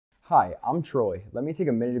Hi, I'm Troy. Let me take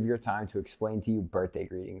a minute of your time to explain to you birthday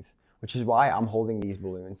greetings, which is why I'm holding these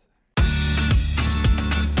balloons.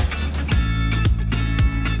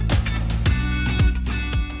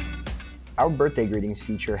 Our birthday greetings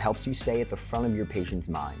feature helps you stay at the front of your patient's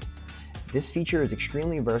mind. This feature is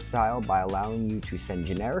extremely versatile by allowing you to send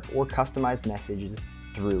generic or customized messages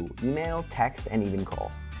through email, text, and even call.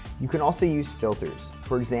 You can also use filters.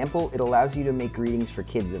 For example, it allows you to make greetings for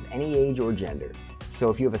kids of any age or gender. So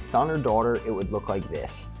if you have a son or daughter, it would look like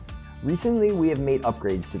this. Recently, we have made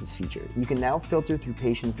upgrades to this feature. You can now filter through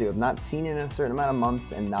patients you have not seen in a certain amount of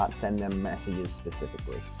months and not send them messages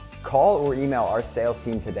specifically. Call or email our sales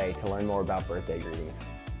team today to learn more about birthday greetings.